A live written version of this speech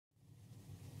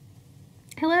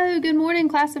Hello, good morning,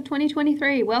 class of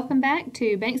 2023. Welcome back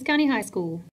to Banks County High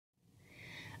School.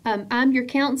 I'm your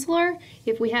counselor.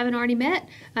 If we haven't already met,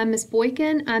 I'm Miss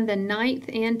Boykin. I'm the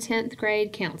 9th and 10th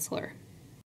grade counselor.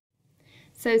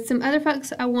 So some other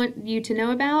folks I want you to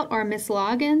know about are Miss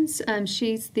Loggins.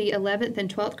 She's the 11th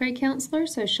and 12th grade counselor,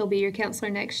 so she'll be your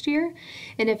counselor next year.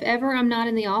 And if ever I'm not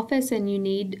in the office and you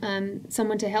need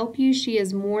someone to help you, she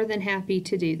is more than happy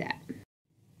to do that.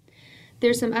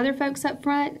 There's some other folks up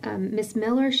front. Miss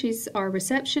Miller, she's our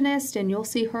receptionist, and you'll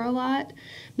see her a lot.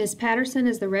 Miss Patterson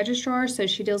is the registrar, so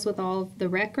she deals with all of the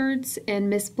records.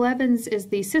 And Miss Blevins is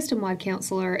the system-wide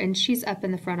counselor, and she's up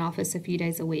in the front office a few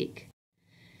days a week.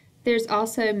 There's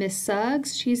also Miss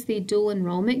Suggs. She's the dual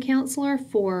enrollment counselor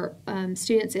for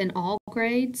students in all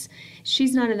grades.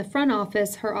 She's not in the front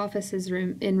office. Her office is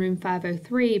in room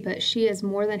 503, but she is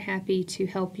more than happy to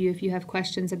help you if you have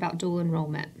questions about dual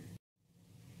enrollment.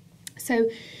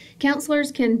 So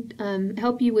counselors can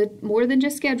help you with more than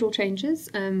just schedule changes.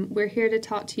 We're here to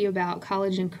talk to you about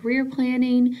college and career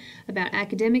planning, about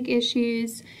academic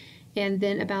issues, and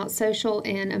then about social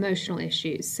and emotional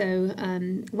issues. So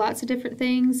lots of different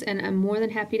things, and I'm more than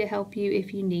happy to help you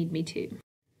if you need me to.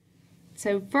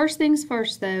 So first things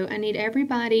first, though, I need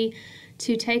everybody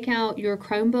to take out your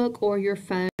Chromebook or your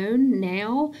phone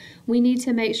now. We need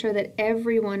to make sure that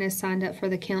everyone is signed up for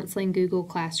the Counseling Google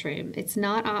Classroom. It's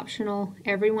not optional.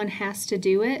 Everyone has to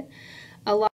do it.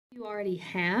 A lot of you already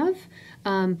have,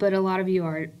 but a lot of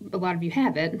you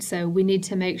haven't. So we need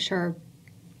to make sure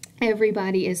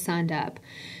everybody is signed up.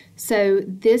 So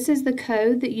this is the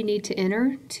code that you need to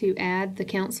enter to add the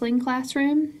Counseling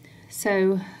Classroom.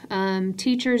 So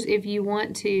teachers, if you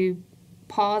want to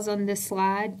pause on this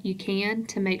slide, you can,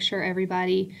 to make sure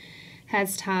everybody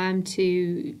has time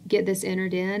to get this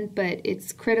entered in, but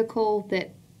it's critical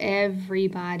that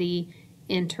everybody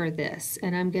enter this.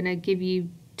 And I'm going to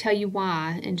tell you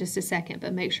why in just a second,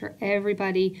 but make sure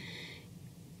everybody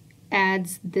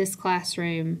adds this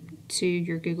classroom to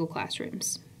your Google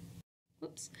Classrooms.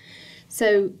 Oops.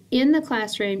 So in the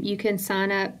classroom, you can sign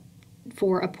up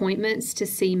for appointments to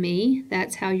see me.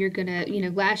 That's how you're gonna,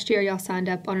 last year y'all signed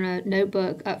up on a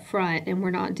notebook up front, and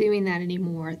we're not doing that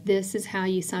anymore. This is how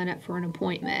you sign up for an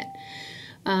appointment.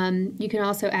 You can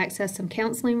also access some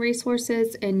counseling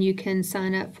resources, and you can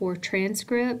sign up for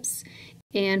transcripts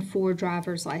and for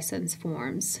driver's license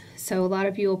forms. So a lot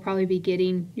of you will probably be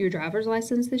getting your driver's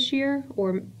license this year,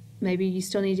 or maybe you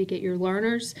still need to get your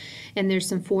learners, and there's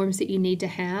some forms that you need to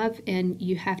have, and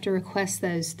you have to request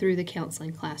those through the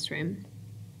Counseling Classroom.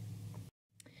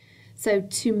 So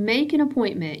to make an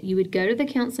appointment, you would go to the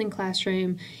Counseling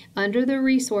Classroom. Under the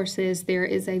resources, there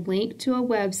is a link to a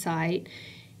website,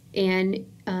 and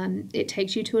it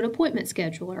takes you to an appointment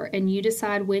scheduler, and you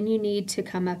decide when you need to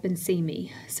come up and see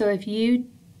me. So if you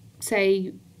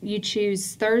say you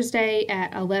choose Thursday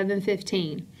at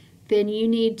 11:15, then you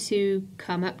need to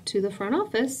come up to the front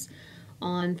office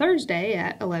on Thursday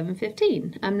at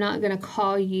 11:15. I'm not going to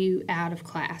call you out of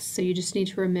class, so you just need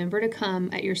to remember to come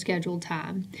at your scheduled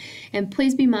time. And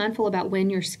please be mindful about when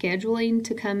you're scheduling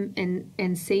to come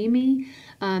and see me.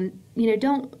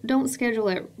 Don't schedule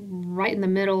it right in the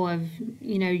middle of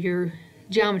your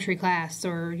geometry class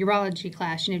or urology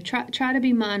class. Try to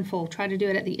be mindful. Try to do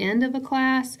it at the end of a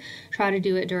class. Try to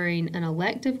do it during an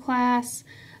elective class.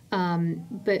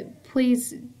 But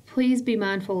please be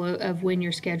mindful of when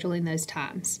you're scheduling those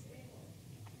times.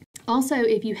 Also,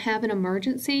 if you have an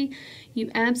emergency, you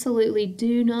absolutely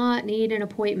do not need an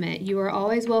appointment. You are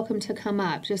always welcome to come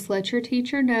up. Just let your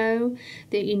teacher know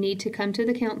that you need to come to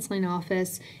the counseling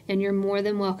office, and you're more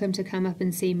than welcome to come up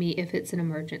and see me if it's an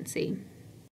emergency.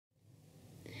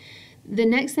 The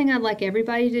next thing I'd like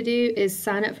everybody to do is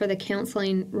sign up for the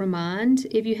Counseling Remind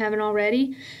if you haven't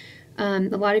already. A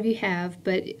lot of you have,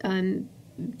 but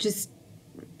just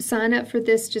sign up for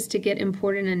this just to get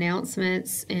important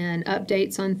announcements and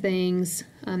updates on things.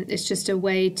 It's just a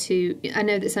way to, I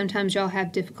know that sometimes y'all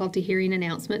have difficulty hearing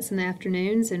announcements in the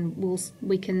afternoons, and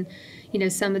we can,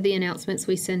 some of the announcements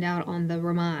we send out on the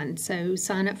Remind. So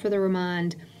sign up for the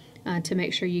Remind to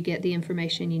make sure you get the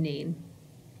information you need.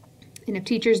 And if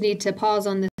teachers need to pause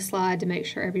on this slide to make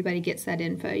sure everybody gets that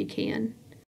info, you can.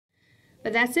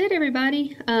 But that's it,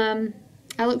 everybody. I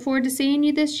look forward to seeing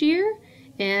you this year,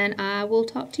 and I will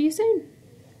talk to you soon.